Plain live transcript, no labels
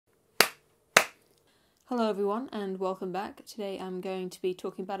Hello everyone and welcome back. Today I'm going to be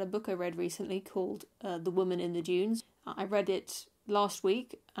talking about a book I read recently called The Woman in the Dunes. I read it last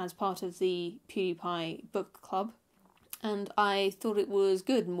week as part of the PewDiePie book club and I thought it was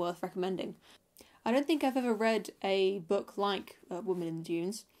good and worth recommending. I don't think I've ever read a book like Woman in the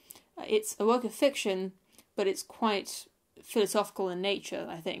Dunes. It's a work of fiction, but it's quite philosophical in nature,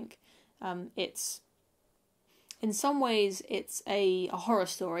 I think. In some ways, it's a horror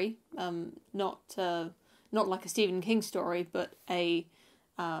story, not like a Stephen King story, but a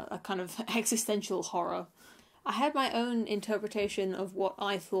kind of existential horror. I had my own interpretation of what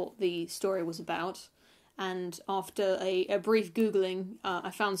I thought the story was about, and after a brief Googling,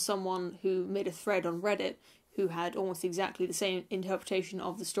 I found someone who made a thread on Reddit who had almost exactly the same interpretation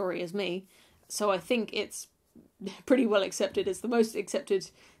of the story as me, so I think it's pretty well accepted. It's the most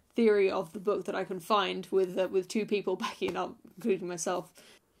accepted theory of the book that I can find, with two people backing it up, including myself.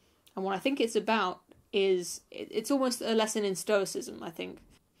 And what I think it's about is it's almost a lesson in stoicism, I think.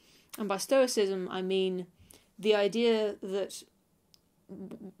 And by stoicism I mean the idea that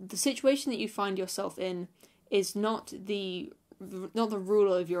the situation that you find yourself in is not the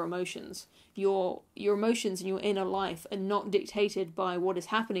ruler of your emotions. Your emotions and your inner life are not dictated by what is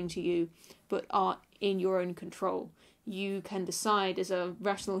happening to you, but are in your own control. You can decide as a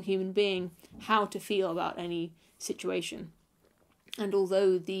rational human being how to feel about any situation. And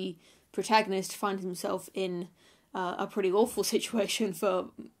although the protagonist finds himself in a pretty awful situation for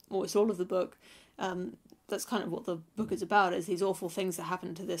almost all of the book, that's kind of what the book is about, is these awful things that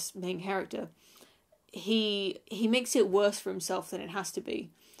happen to this main character. He makes it worse for himself than it has to be,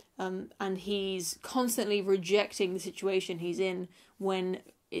 and he's constantly rejecting the situation he's in when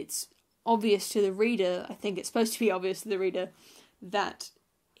it's obvious to the reader. I think it's supposed to be obvious to the reader that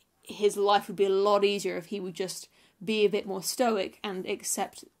his life would be a lot easier if he would just be a bit more stoic and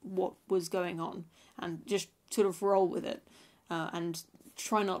accept what was going on and just sort of roll with it, and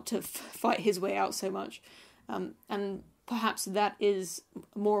try not to fight his way out so much. And perhaps that is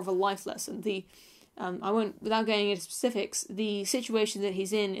more of a life lesson. I won't, without going into specifics, the situation that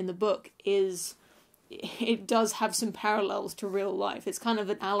he's in the book it does have some parallels to real life. It's kind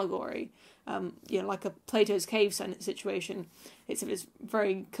of an allegory, like a Plato's cave situation. It's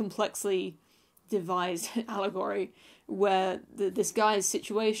very complexly devised allegory where this guy's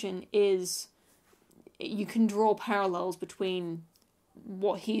situation is, you can draw parallels between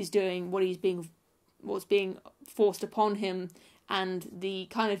what he's doing, what's being forced upon him, and the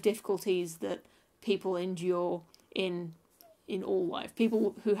kind of difficulties that people endure in all life.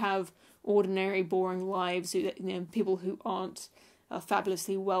 People who have ordinary, boring lives, people who aren't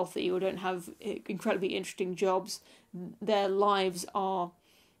fabulously wealthy or don't have incredibly interesting jobs, their lives are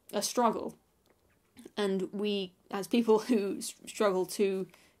a struggle. And we, as people who struggle to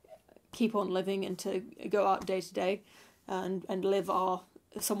keep on living and to go out day to day and live our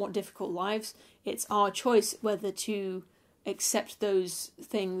somewhat difficult lives, it's our choice whether to accept those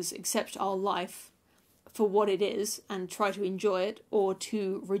things, accept our life for what it is and try to enjoy it, or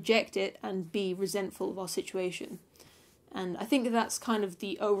to reject it and be resentful of our situation. And I think that's kind of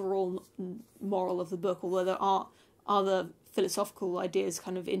the overall moral of the book, although there are other philosophical ideas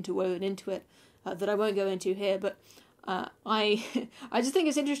kind of interwoven into it that I won't go into here. But I just think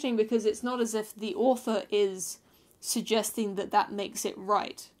it's interesting because it's not as if the author is suggesting that makes it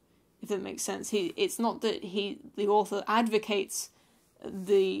right, if that makes sense. It's not that the author advocates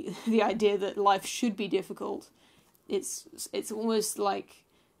the idea that life should be difficult. It's almost like,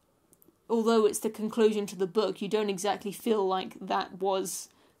 although it's the conclusion to the book, you don't exactly feel like that was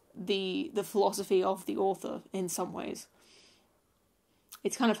the philosophy of the author in some ways.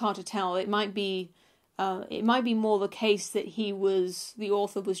 It's kind of hard to tell. It might be more the case that the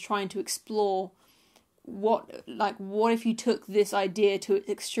author was trying to explore what if you took this idea to its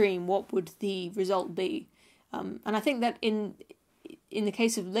extreme, what would the result be? And I think that in the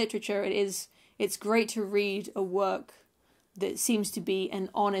case of literature, it's great to read a work that seems to be an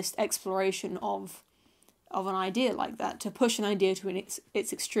honest exploration of an idea like that, to push an idea to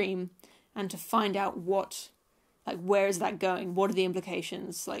its extreme and to find out where is that going, what are the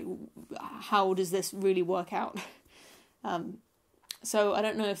implications, how does this really work out. So I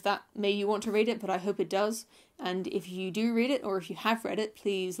don't know if that made you want to read it, but I hope it does. And if you do read it, or if you have read it,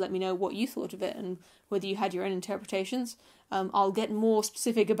 please let me know what you thought of it and whether you had your own interpretations. I'll get more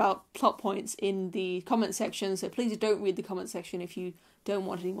specific about plot points in the comment section, so please don't read the comment section if you don't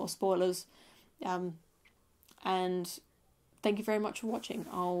want any more spoilers. And thank you very much for watching.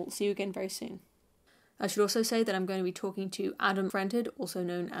 I'll see you again very soon. I should also say that I'm going to be talking to Adam Frented, also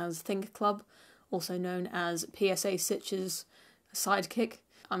known as Think Club, also known as PSA Sitch's sidekick.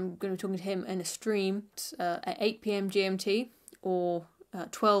 I'm going to be talking to him in a stream at 8 p.m. GMT or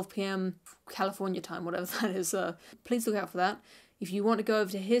 12 p.m. California time, whatever that is. Please look out for that. If you want to go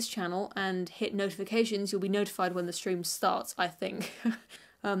over to his channel and hit notifications, you'll be notified when the stream starts, I think.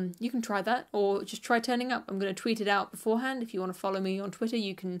 You can try that, or just try turning up. I'm going to tweet it out beforehand. If you want to follow me on Twitter,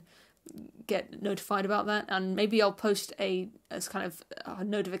 you can get notified about that, and maybe I'll post a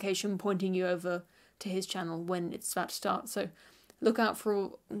notification pointing you over to his channel when it's about to start. So look out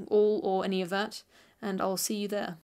for all or any of that, and I'll see you there.